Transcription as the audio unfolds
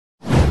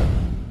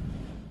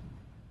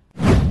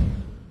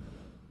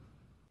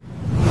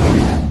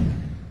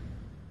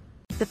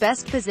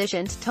best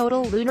positioned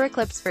total lunar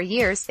eclipse for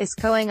years, is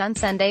coing on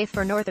Sunday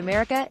for North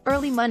America,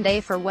 early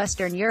Monday for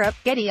Western Europe.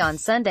 Getty on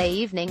Sunday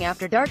evening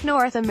after dark.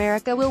 North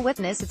America will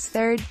witness its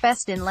third,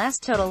 best and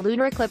last total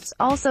lunar eclipse,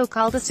 also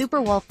called a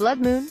super wolf blood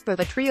moon, for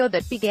the trio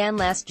that began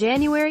last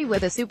January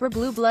with a super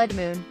blue blood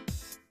moon.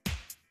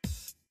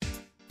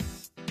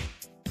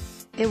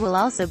 It will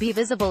also be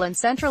visible in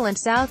Central and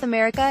South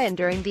America and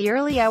during the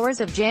early hours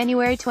of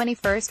January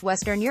 21,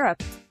 Western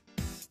Europe.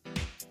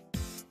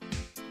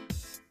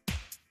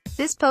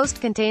 This post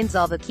contains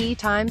all the key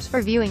times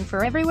for viewing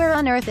for everywhere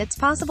on Earth it's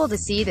possible to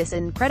see this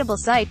incredible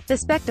sight. The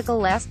spectacle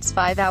lasts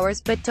 5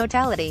 hours, but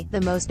totality,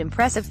 the most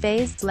impressive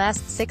phase,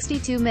 lasts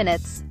 62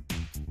 minutes.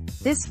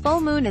 This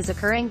full moon is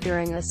occurring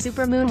during a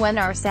supermoon when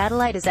our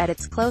satellite is at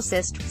its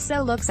closest,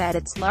 so looks at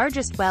its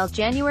largest, while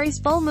January's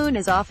full moon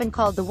is often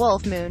called the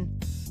wolf moon.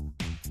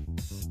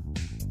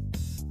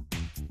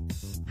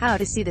 How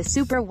to see the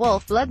super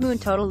wolf blood moon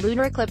total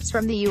lunar eclipse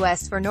from the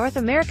U.S. For North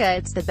America,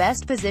 it's the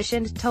best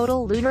positioned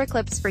total lunar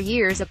eclipse for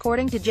years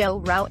according to Joe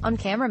Rao,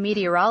 on-camera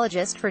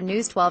meteorologist for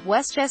News 12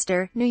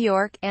 Westchester, New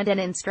York, and an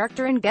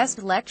instructor and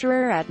guest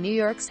lecturer at New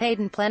York's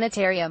Hayden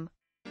Planetarium.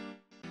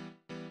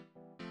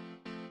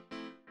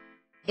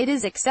 It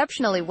is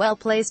exceptionally well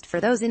placed for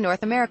those in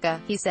North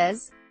America, he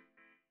says.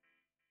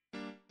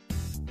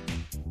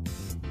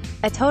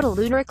 A total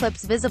lunar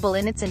eclipse visible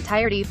in its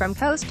entirety from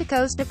coast to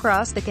coast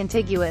across the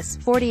contiguous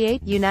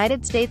 48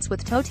 United States,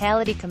 with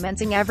totality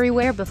commencing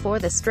everywhere before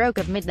the stroke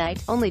of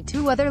midnight. Only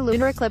 2 other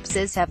lunar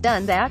eclipses have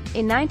done that,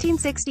 in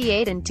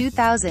 1968 and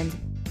 2000.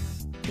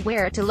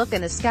 Where to look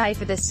in the sky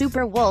for the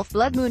super wolf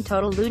blood moon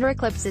total lunar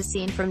eclipse is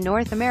seen from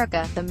North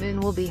America. The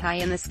moon will be high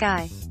in the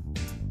sky.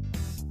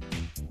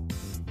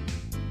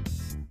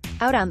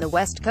 Out on the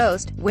west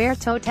coast, where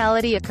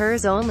totality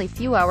occurs only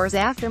few hours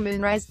after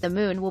moonrise, the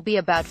moon will be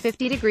about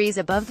 50 degrees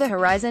above the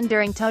horizon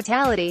during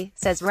totality,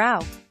 says Rao.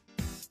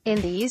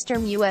 In the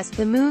eastern U.S.,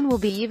 the moon will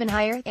be even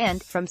higher,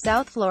 and, from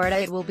South Florida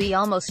it will be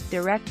almost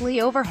directly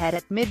overhead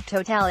at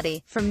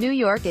mid-totality. From New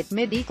York at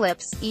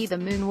mid-eclipse, the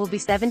moon will be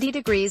 70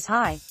 degrees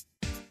high.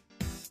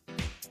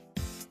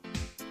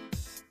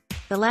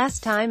 The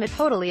last time a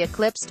totally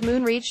eclipsed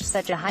moon reached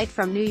such a height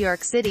from New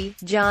York City,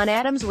 John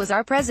Adams was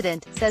our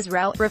president, says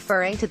Rao,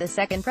 referring to the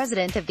second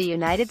president of the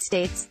United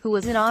States, who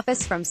was in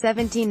office from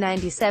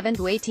 1797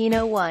 to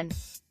 1801.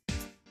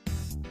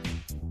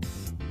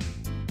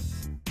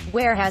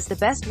 Where has the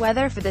best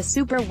weather for the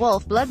super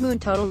wolf blood moon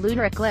total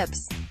lunar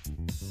eclipse?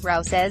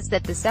 Rao says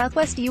that the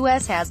southwest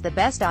U.S. has the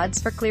best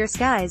odds for clear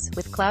skies,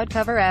 with cloud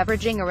cover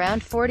averaging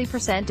around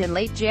 40% in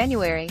late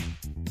January.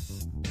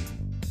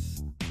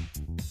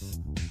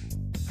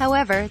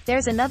 However,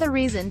 there's another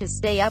reason to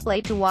stay up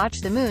late to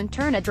watch the moon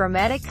turn a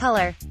dramatic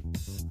color.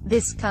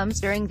 This comes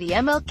during the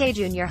MLK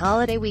Jr.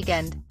 holiday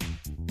weekend.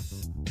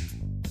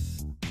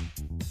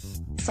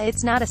 So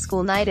it's not a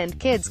school night and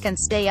kids can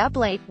stay up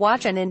late,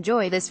 watch and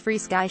enjoy this free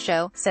sky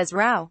show, says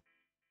Rao.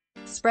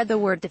 Spread the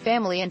word to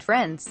family and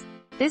friends.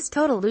 This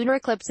total lunar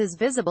eclipse is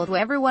visible to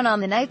everyone on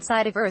the night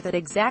side of Earth at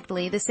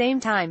exactly the same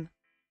time.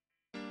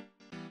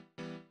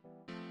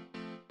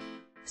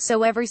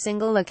 So every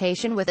single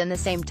location within the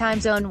same time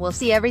zone will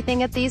see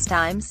everything at these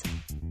times.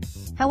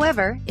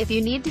 However, if you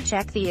need to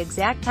check the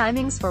exact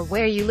timings for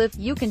where you live,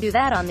 you can do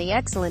that on the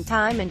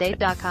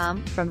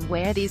excellenttimeanddate.com, from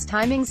where these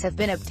timings have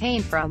been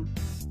obtained from.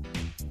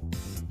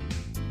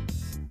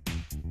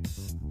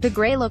 The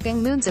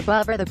gray-looking moons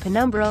above are the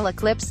penumbral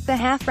eclipse, the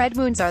half-red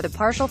moons are the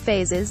partial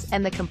phases,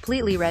 and the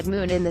completely red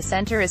moon in the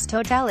center is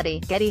totality.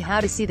 Getty. How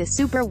to see the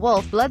super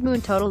wolf blood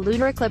moon total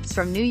lunar eclipse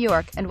from New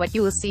York, and what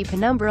you will see.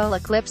 Penumbral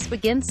eclipse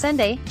begins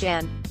Sunday,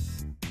 Jan.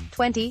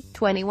 20,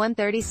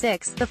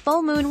 21:36. The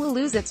full moon will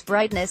lose its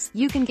brightness.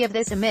 You can give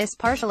this a miss.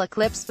 Partial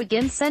eclipse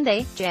begins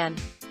Sunday, Jan.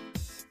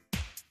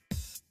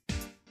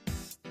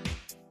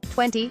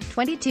 20,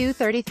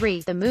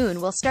 22:33. The moon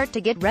will start to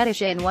get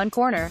reddish in one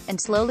corner, and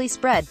slowly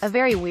spread. A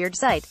very weird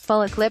sight.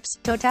 Full eclipse,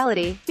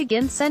 totality,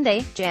 begins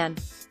Sunday, Jan.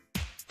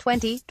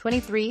 20,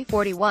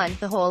 23:41.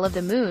 The whole of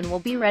the moon will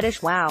be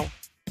reddish. Wow.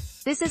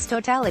 This is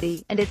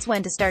totality, and it's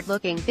when to start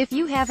looking, if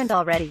you haven't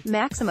already.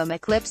 Maximum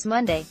eclipse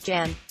Monday,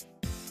 Jan.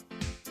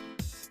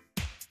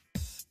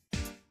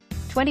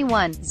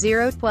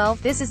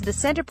 21:012. This is the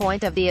center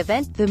point of the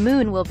event. The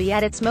moon will be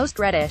at its most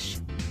reddish.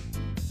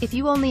 If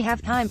you only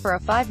have time for a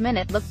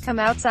 5-minute look, come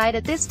outside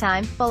at this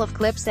time. Full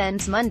eclipse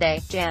ends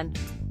Monday, Jan.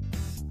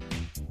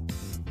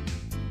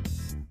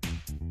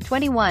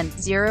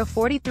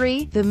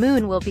 21:043. The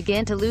moon will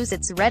begin to lose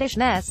its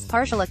reddishness.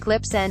 Partial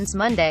eclipse ends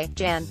Monday,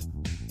 Jan.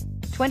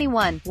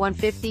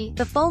 21:150.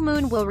 The full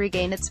moon will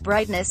regain its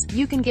brightness.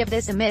 You can give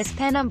this a miss.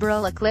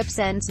 Penumbral eclipse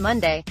ends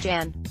Monday,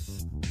 Jan.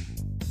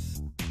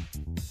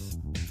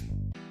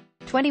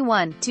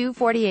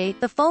 21:248.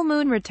 The full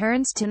moon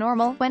returns to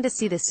normal. When to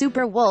see the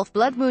super wolf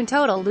blood moon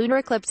total lunar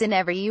eclipse in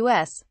every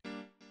U.S.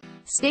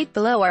 state.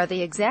 Below are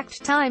the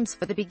exact times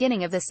for the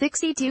beginning of the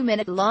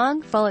 62-minute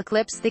long full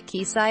eclipse, the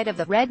key side of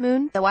the red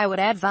moon, though I would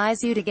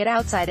advise you to get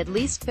outside at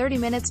least 30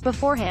 minutes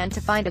beforehand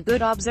to find a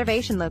good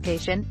observation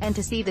location, and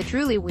to see the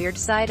truly weird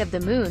side of the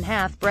moon,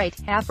 half bright,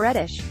 half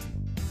reddish.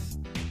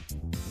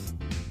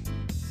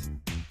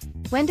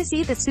 When to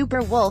see the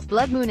super wolf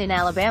blood moon in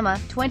Alabama,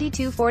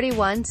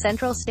 22:41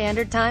 Central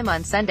Standard Time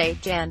on Sunday,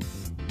 Jan.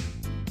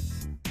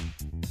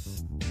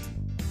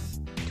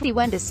 20.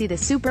 When to see the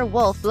super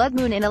wolf blood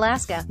moon in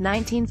Alaska,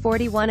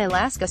 1941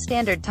 Alaska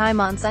Standard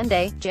Time on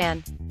Sunday,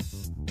 Jan.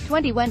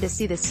 20. When to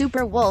see the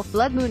super wolf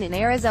blood moon in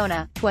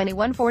Arizona,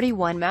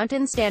 21:41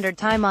 Mountain Standard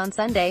Time on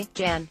Sunday,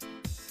 Jan.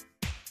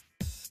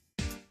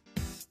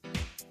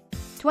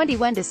 20.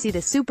 When to see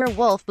the super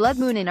wolf blood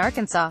moon in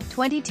Arkansas,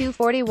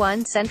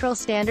 22:41 Central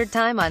Standard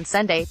Time on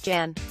Sunday,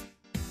 Jan.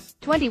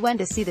 20. When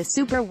to see the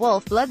super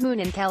wolf blood moon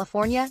in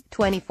California,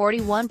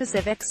 20:41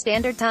 Pacific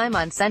Standard Time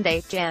on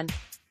Sunday, Jan.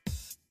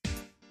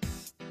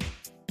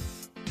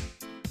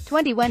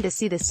 20. When to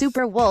see the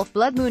super wolf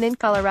blood moon in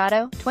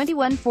Colorado,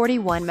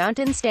 21:41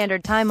 Mountain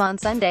Standard Time on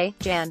Sunday,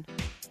 Jan.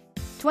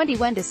 20.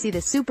 When to see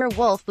the super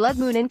wolf blood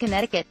moon in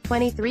Connecticut,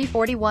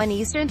 23:41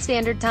 Eastern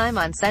Standard Time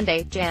on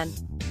Sunday, Jan.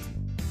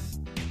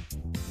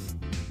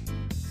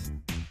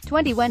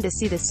 20. When to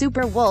see the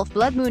super wolf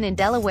blood moon in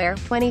Delaware,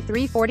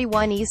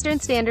 23:41 Eastern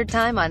Standard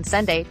Time on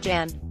Sunday,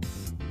 Jan.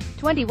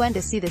 20. When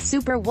to see the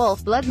super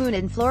wolf blood moon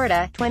in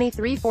Florida,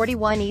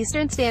 23:41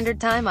 Eastern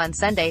Standard Time on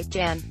Sunday,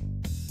 Jan.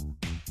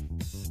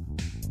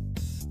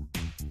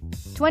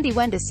 20.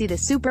 When to see the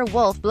super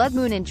wolf blood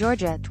moon in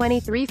Georgia,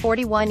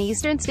 23:41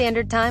 Eastern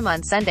Standard Time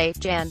on Sunday,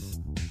 Jan.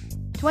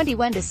 20.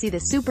 When to see the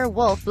super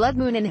wolf blood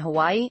moon in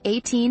Hawaii,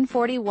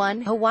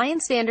 18:41 Hawaiian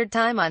Standard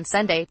Time on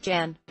Sunday,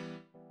 Jan.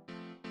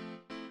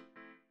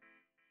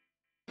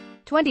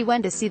 20.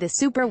 When to see the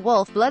super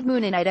wolf blood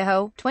moon in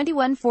Idaho,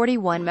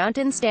 21:41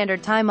 Mountain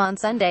Standard Time on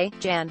Sunday,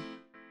 Jan.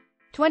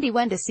 20.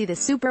 When to see the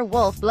super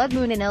wolf blood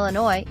moon in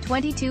Illinois,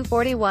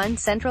 22:41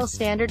 Central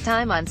Standard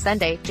Time on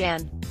Sunday,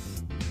 Jan.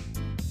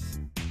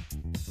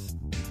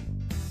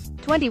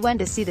 20. When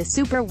to see the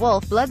super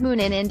wolf blood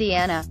moon in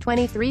Indiana,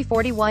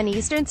 23:41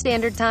 Eastern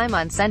Standard Time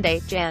on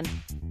Sunday, Jan.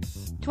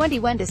 20.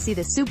 When to see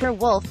the super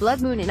wolf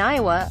blood moon in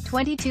Iowa,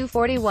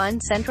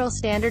 22:41 Central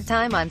Standard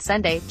Time on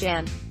Sunday,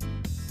 Jan.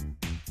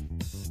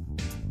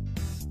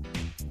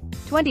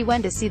 20.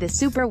 When to see the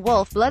super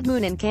wolf blood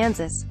moon in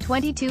Kansas,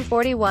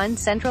 22:41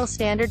 Central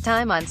Standard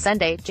Time on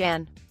Sunday,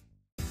 Jan.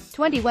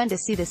 20. When to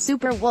see the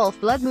super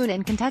wolf blood moon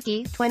in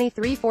Kentucky,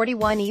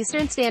 23:41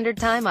 Eastern Standard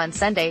Time on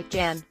Sunday,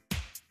 Jan.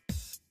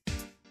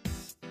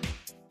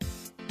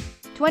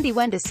 20.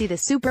 When to see the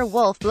super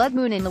wolf blood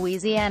moon in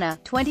Louisiana,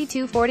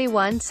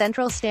 22:41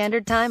 Central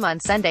Standard Time on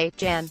Sunday,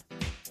 Jan.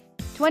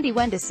 20.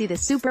 When to see the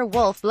super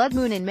wolf blood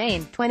moon in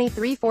Maine,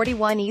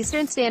 23:41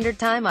 Eastern Standard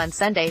Time on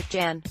Sunday,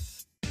 Jan.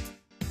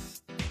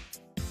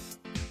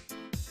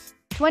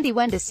 20.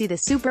 When to see the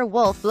super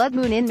wolf blood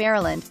moon in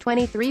Maryland,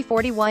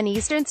 23:41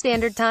 Eastern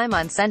Standard Time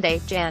on Sunday,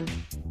 Jan.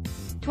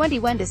 20.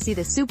 When to see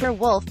the super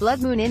wolf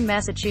blood moon in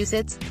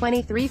Massachusetts,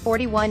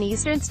 23:41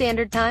 Eastern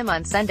Standard Time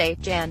on Sunday,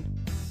 Jan.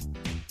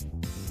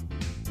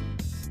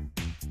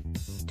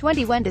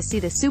 20. When to see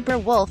the super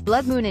wolf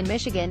blood moon in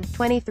Michigan,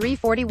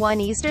 23:41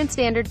 Eastern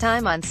Standard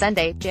Time on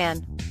Sunday,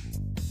 Jan.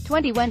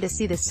 20. When to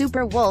see the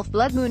super wolf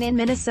blood moon in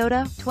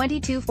Minnesota,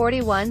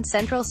 22:41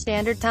 Central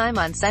Standard Time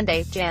on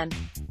Sunday, Jan.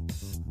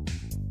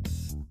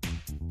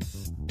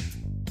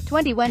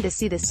 20. When to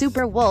see the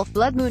super wolf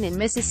blood moon in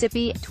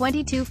Mississippi,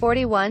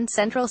 22:41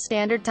 Central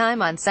Standard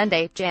Time on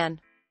Sunday, Jan.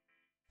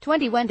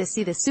 20. When to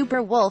see the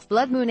super wolf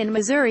blood moon in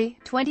Missouri,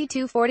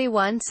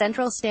 22:41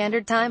 Central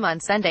Standard Time on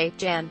Sunday,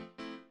 Jan.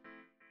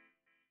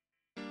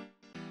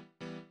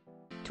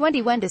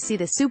 20. When to see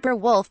the super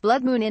wolf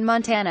blood moon in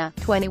Montana,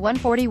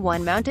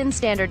 21:41 Mountain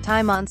Standard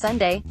Time on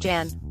Sunday,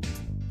 Jan.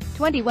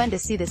 20. When to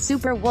see the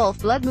super wolf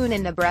blood moon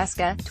in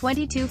Nebraska,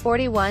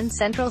 22:41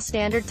 Central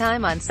Standard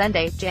Time on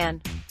Sunday,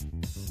 Jan.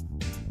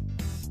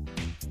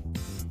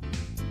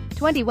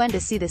 20. When to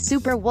see the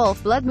super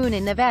wolf blood moon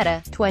in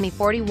Nevada,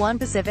 20:41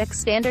 Pacific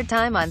Standard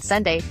Time on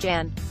Sunday,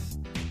 Jan.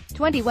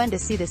 20. When to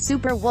see the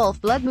super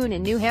wolf blood moon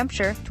in New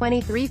Hampshire,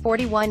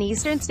 23:41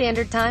 Eastern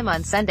Standard Time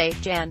on Sunday,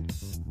 Jan.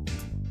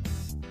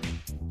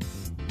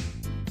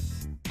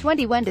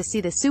 20. When to see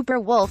the super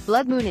wolf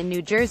blood moon in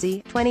New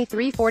Jersey,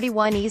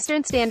 23:41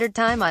 Eastern Standard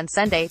Time on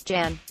Sunday,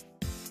 Jan.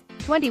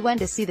 20. When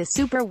to see the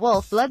super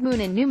wolf blood moon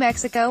in New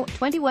Mexico,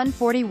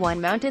 21:41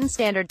 Mountain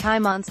Standard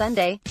Time on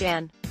Sunday,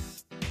 Jan.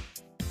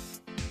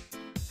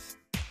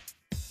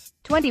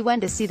 20.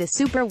 When to see the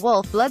super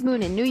wolf blood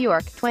moon in New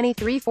York,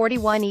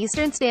 23:41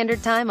 Eastern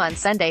Standard Time on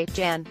Sunday,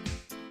 Jan.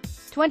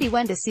 20.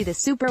 When to see the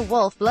super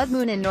wolf blood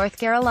moon in North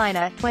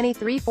Carolina,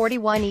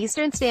 23:41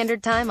 Eastern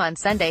Standard Time on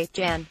Sunday,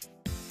 Jan.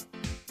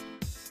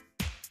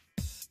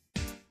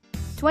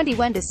 20.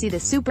 When to see the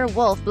super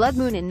wolf blood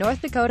moon in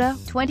North Dakota,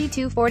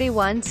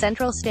 22:41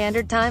 Central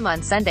Standard Time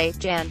on Sunday,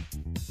 Jan.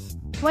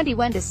 20.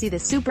 When to see the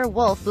super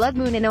wolf blood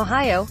moon in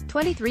Ohio,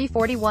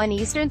 23:41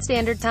 Eastern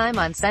Standard Time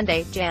on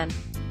Sunday, Jan.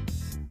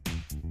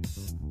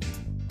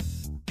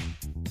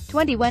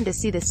 20. When to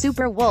see the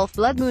super wolf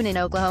blood moon in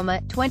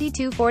Oklahoma,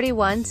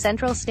 22:41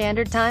 Central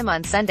Standard Time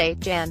on Sunday,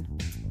 Jan.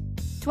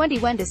 20.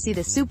 When to see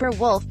the super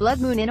wolf blood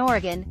moon in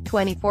Oregon,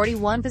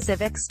 20:41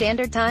 Pacific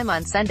Standard Time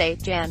on Sunday,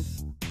 Jan.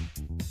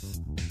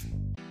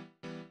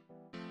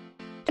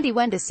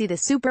 21 to see the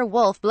super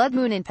wolf blood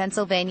moon in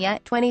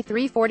Pennsylvania,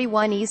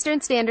 23:41 Eastern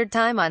Standard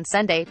Time on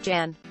Sunday,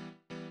 Jan.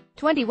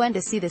 21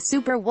 to see the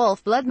super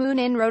wolf blood moon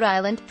in Rhode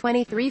Island,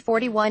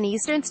 23:41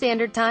 Eastern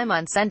Standard Time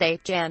on Sunday,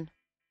 Jan.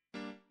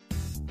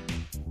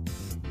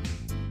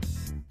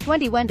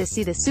 21 to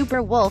see the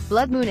super wolf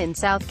blood moon in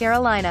South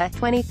Carolina,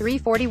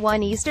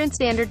 23:41 Eastern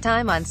Standard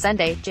Time on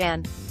Sunday,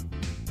 Jan.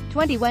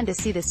 21 to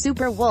see the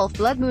super wolf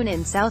blood moon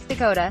in South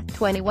Dakota,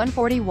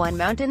 21:41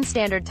 Mountain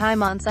Standard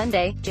Time on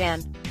Sunday,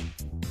 Jan.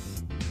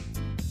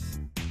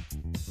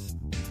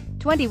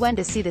 21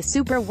 to see the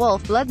super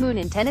wolf blood moon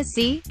in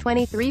Tennessee,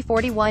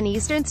 23:41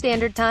 Eastern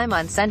Standard Time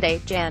on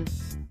Sunday, Jan.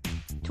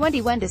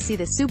 21 to see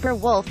the super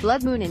wolf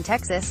blood moon in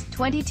Texas,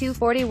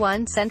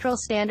 22:41 Central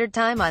Standard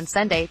Time on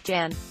Sunday,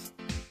 Jan.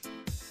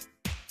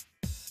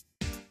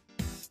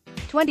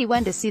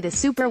 21 to see the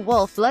super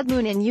wolf blood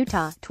moon in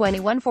Utah,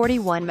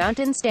 21:41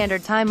 Mountain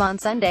Standard Time on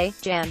Sunday,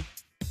 Jan.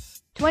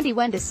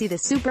 21 to see the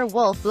super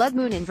wolf blood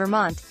moon in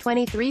Vermont,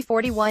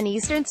 23:41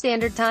 Eastern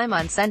Standard Time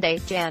on Sunday,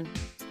 Jan.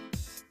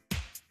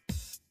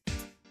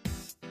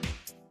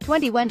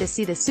 21 to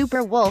see the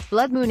super wolf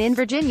blood moon in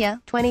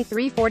Virginia,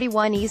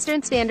 23:41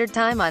 Eastern Standard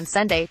Time on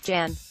Sunday,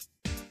 Jan.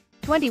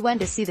 21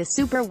 to see the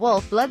super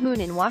wolf blood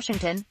moon in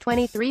Washington,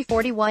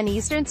 23:41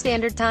 Eastern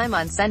Standard Time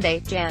on Sunday,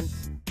 Jan.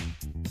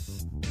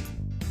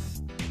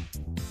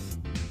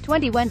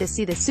 21 to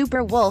see the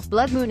super wolf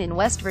blood moon in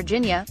West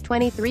Virginia,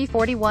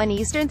 23:41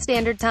 Eastern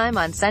Standard Time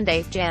on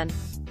Sunday, Jan.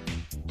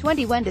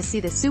 21 to see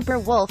the super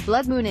wolf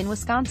blood moon in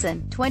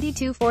Wisconsin,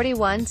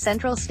 22:41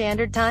 Central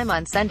Standard Time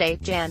on Sunday,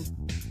 Jan.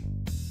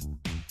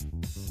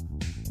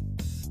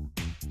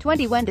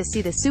 21 to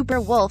see the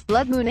super wolf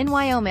blood moon in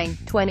Wyoming,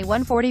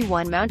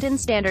 21:41 Mountain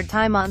Standard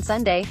Time on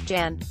Sunday,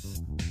 Jan.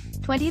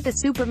 20 the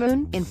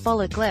supermoon, in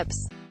full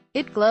eclipse.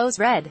 It glows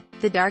red.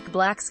 The dark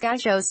black sky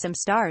shows some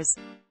stars.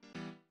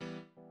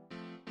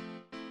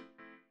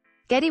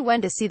 Getty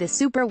when to see the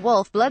super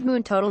wolf blood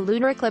moon total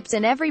lunar eclipse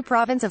in every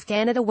province of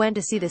Canada. When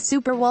to see the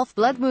super wolf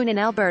blood moon in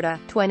Alberta,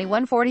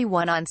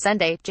 21:41 on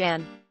Sunday,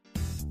 Jan.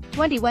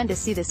 21 to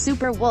see the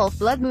super wolf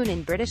blood moon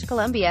in British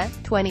Columbia,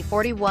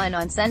 20:41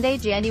 on Sunday,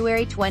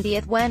 January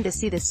 20th. When to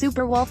see the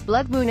super wolf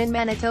blood moon in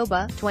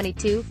Manitoba,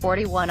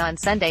 22:41 on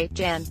Sunday,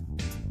 Jan.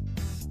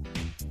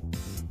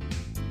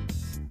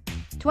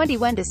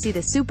 21 to see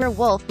the super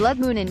wolf blood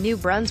moon in New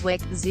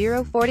Brunswick,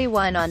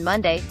 0:41 on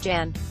Monday,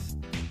 Jan.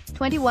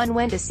 21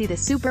 when to see the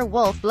super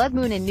wolf blood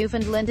moon in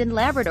Newfoundland and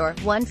Labrador,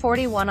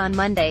 1:41 on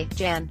Monday,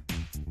 Jan.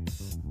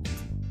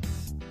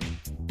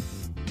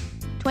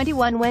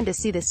 21 when to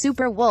see the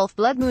super wolf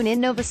blood moon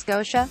in Nova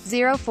Scotia,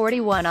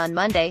 0:41 on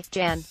Monday,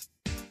 Jan.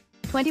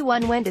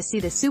 21 when to see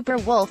the super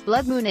wolf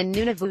blood moon in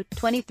Nunavut,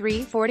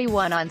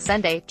 23:41 on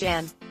Sunday,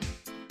 Jan.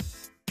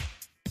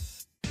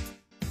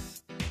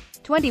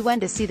 21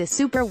 to see the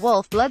super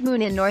wolf blood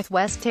moon in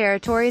Northwest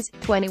Territories,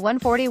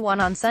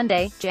 21:41 on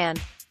Sunday, Jan.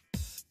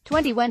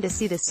 21 to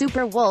see the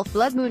super wolf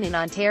blood moon in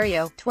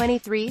Ontario,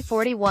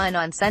 23:41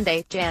 on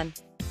Sunday, Jan.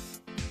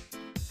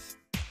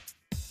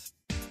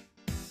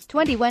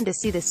 21 to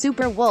see the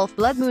super wolf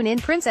blood moon in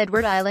Prince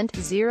Edward Island,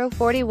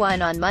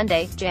 0:41 on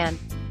Monday, Jan.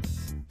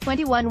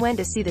 21 when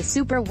to see the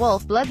super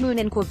wolf blood moon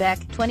in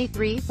Quebec,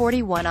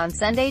 23:41 on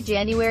Sunday,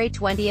 January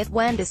 20th.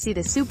 When to see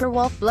the super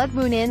wolf blood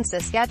moon in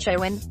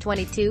Saskatchewan,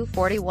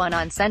 22:41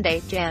 on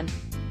Sunday, Jan.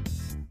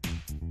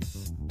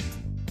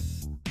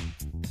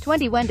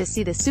 21 to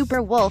see the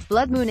super wolf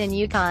blood moon in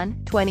Yukon,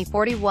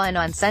 20:41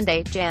 on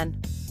Sunday, Jan.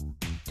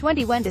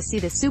 21 to see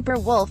the super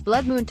wolf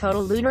blood moon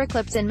total lunar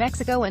eclipse in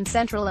Mexico and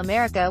Central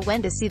America.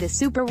 When to see the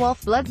super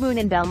wolf blood moon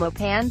in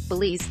Belmopan,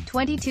 Belize,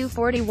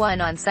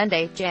 22:41 on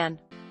Sunday, Jan.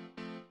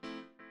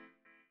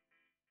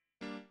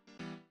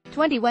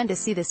 21 to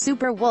see the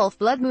super wolf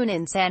blood moon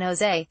in San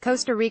Jose,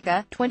 Costa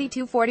Rica,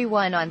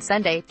 22:41 on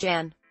Sunday,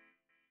 Jan.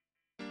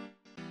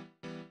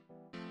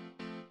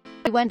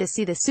 21 to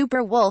see the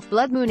super wolf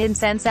blood moon in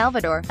San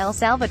Salvador, El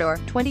Salvador,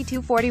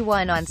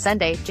 22:41 on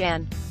Sunday,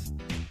 Jan.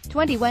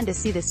 21 to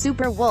see the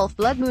super wolf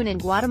blood moon in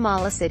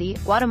Guatemala City,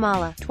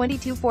 Guatemala,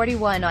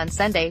 22:41 on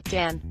Sunday,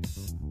 Jan.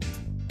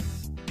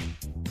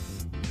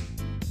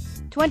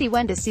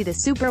 21 to see the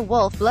super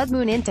wolf blood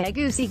moon in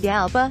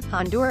Tegucigalpa,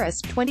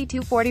 Honduras,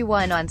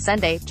 22:41 on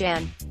Sunday,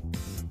 Jan.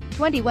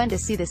 21 to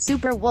see the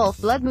super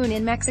wolf blood moon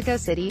in Mexico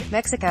City,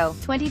 Mexico,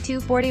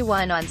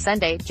 22:41 on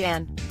Sunday,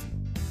 Jan.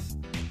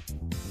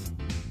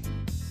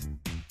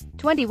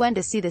 21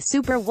 to see the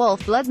super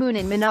wolf blood moon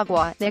in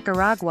Managua,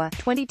 Nicaragua,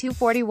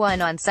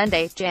 22:41 on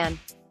Sunday, Jan.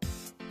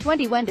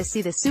 21 to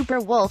see the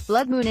super wolf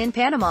blood moon in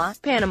Panama,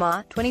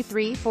 Panama,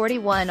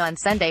 23:41 on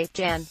Sunday,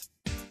 Jan.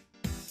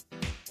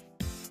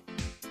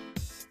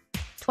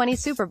 20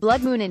 super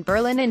blood moon in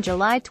Berlin in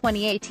July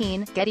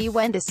 2018. Getty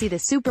when to see the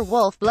super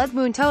wolf blood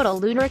moon total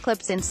lunar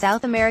eclipse in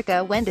South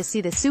America. When to see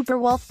the super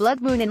wolf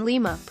blood moon in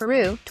Lima,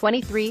 Peru,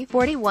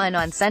 23:41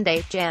 on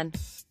Sunday, Jan.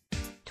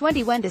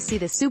 21 to see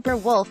the super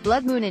wolf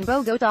blood moon in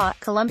Bogota,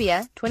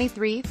 Colombia,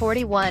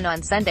 23:41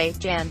 on Sunday,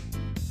 Jan.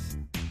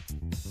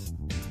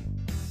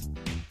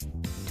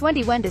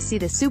 21 to see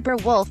the super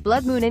wolf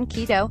blood moon in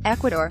Quito,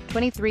 Ecuador.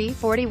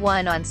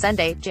 23:41 on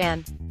Sunday,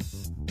 Jan.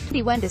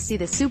 21 to see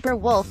the super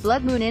wolf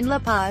blood moon in La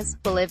Paz,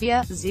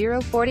 Bolivia.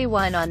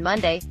 0:41 on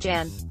Monday,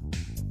 Jan.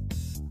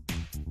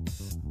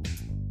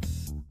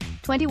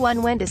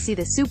 21 when to see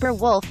the super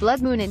wolf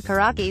blood moon in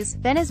Caracas,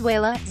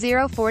 Venezuela.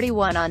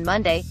 0:41 on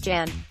Monday,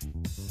 Jan.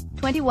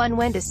 21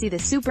 when to see the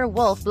super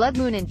wolf blood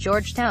moon in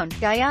Georgetown,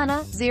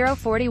 Guyana.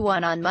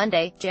 0:41 on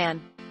Monday,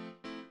 Jan.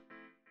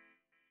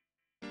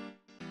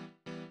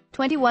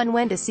 21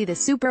 when to see the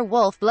super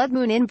wolf blood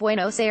moon in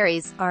Buenos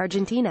Aires,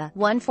 Argentina.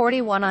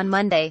 1:41 on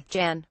Monday,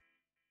 Jan.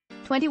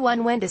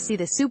 21 when to see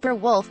the super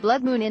wolf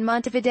blood moon in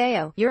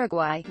Montevideo,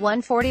 Uruguay.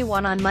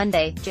 1:41 on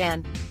Monday,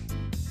 Jan.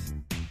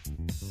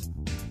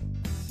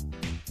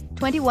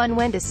 21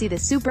 when to see the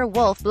super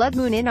wolf blood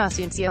moon in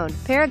Asunción,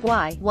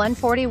 Paraguay.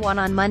 1:41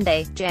 on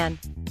Monday, Jan.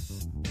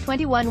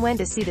 21 when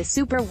to see the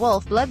super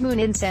wolf blood moon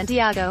in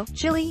Santiago,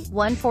 Chile.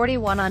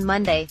 1:41 on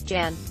Monday,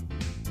 Jan.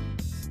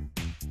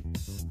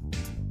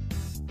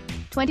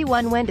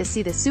 21 when to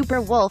see the super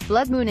wolf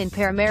blood moon in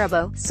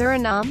Paramaribo,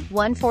 Suriname.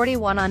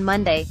 1:41 on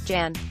Monday,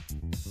 Jan.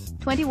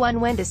 21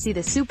 when to see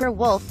the super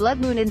wolf blood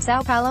moon in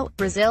Sao Paulo,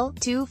 Brazil.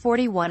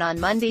 2:41 on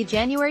Monday,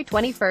 January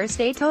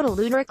 21st. A total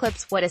lunar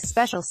eclipse. What a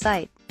special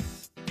sight.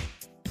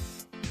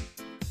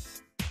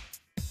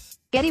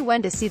 Getty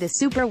when to see the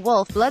super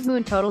wolf blood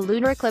moon total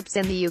lunar eclipse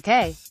in the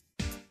UK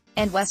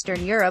and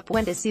Western Europe.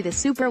 When to see the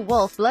super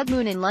wolf blood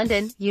moon in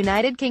London,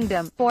 United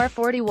Kingdom.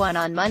 4:41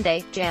 on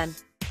Monday, Jan.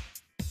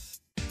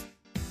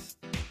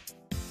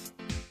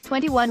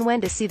 21 when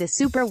to see the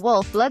super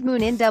wolf blood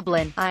moon in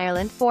Dublin,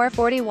 Ireland.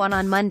 4:41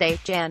 on Monday,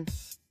 Jan.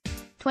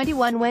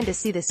 21 when to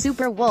see the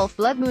super wolf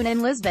blood moon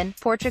in Lisbon,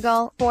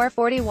 Portugal.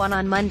 4:41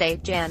 on Monday,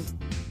 Jan.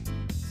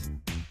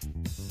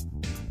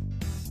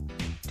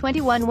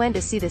 21 when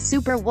to see the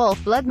super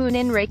wolf blood moon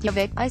in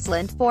Reykjavik,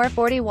 Iceland.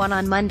 4:41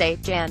 on Monday,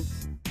 Jan.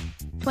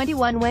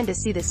 21 when to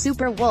see the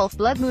super wolf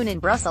blood moon in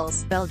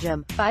Brussels,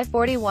 Belgium.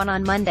 5:41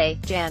 on Monday,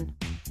 Jan.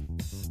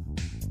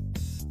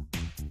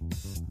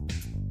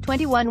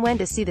 21 when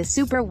to see the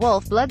super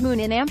wolf blood moon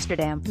in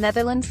Amsterdam,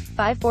 Netherlands.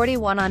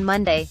 5:41 on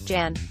Monday,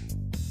 Jan.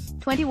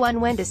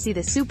 21 when to see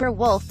the super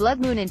wolf blood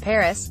moon in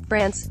Paris,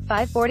 France.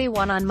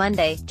 5:41 on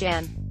Monday,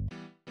 Jan.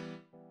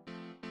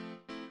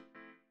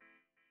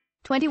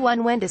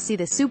 21 when to see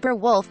the super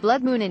wolf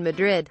blood moon in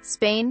Madrid,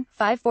 Spain.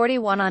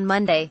 5:41 on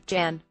Monday,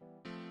 Jan.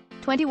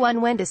 21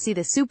 when to see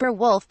the super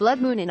wolf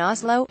blood moon in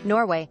Oslo,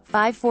 Norway.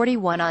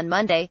 5:41 on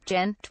Monday,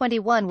 Jan.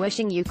 21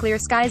 wishing you clear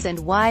skies and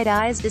wide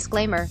eyes.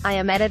 Disclaimer, I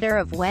am editor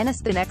of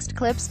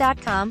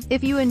whenisthenextclipse.com.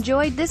 If you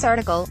enjoyed this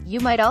article, you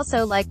might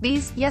also like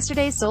these.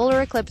 Yesterday's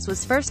solar eclipse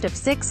was first of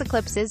 6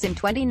 eclipses in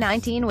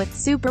 2019 with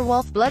super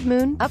wolf blood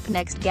moon. Up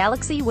next,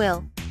 galaxy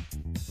will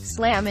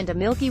slam into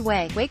Milky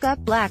Way, wake up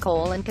black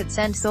hole and could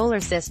send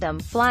solar system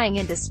flying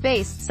into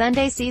space.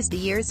 Sunday sees the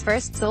year's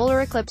first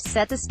solar eclipse,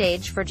 set the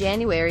stage for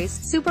January's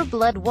super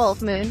blood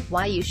wolf moon.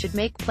 Why you should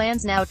make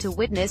plans now to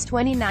witness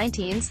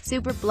 2019's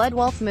super blood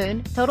wolf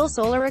moon total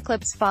solar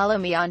eclipse. Follow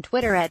me on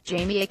Twitter at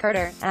Jamie A.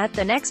 Carter, at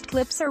The Next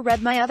Clips, or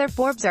read my other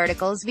Forbes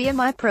articles via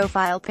my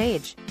profile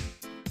page.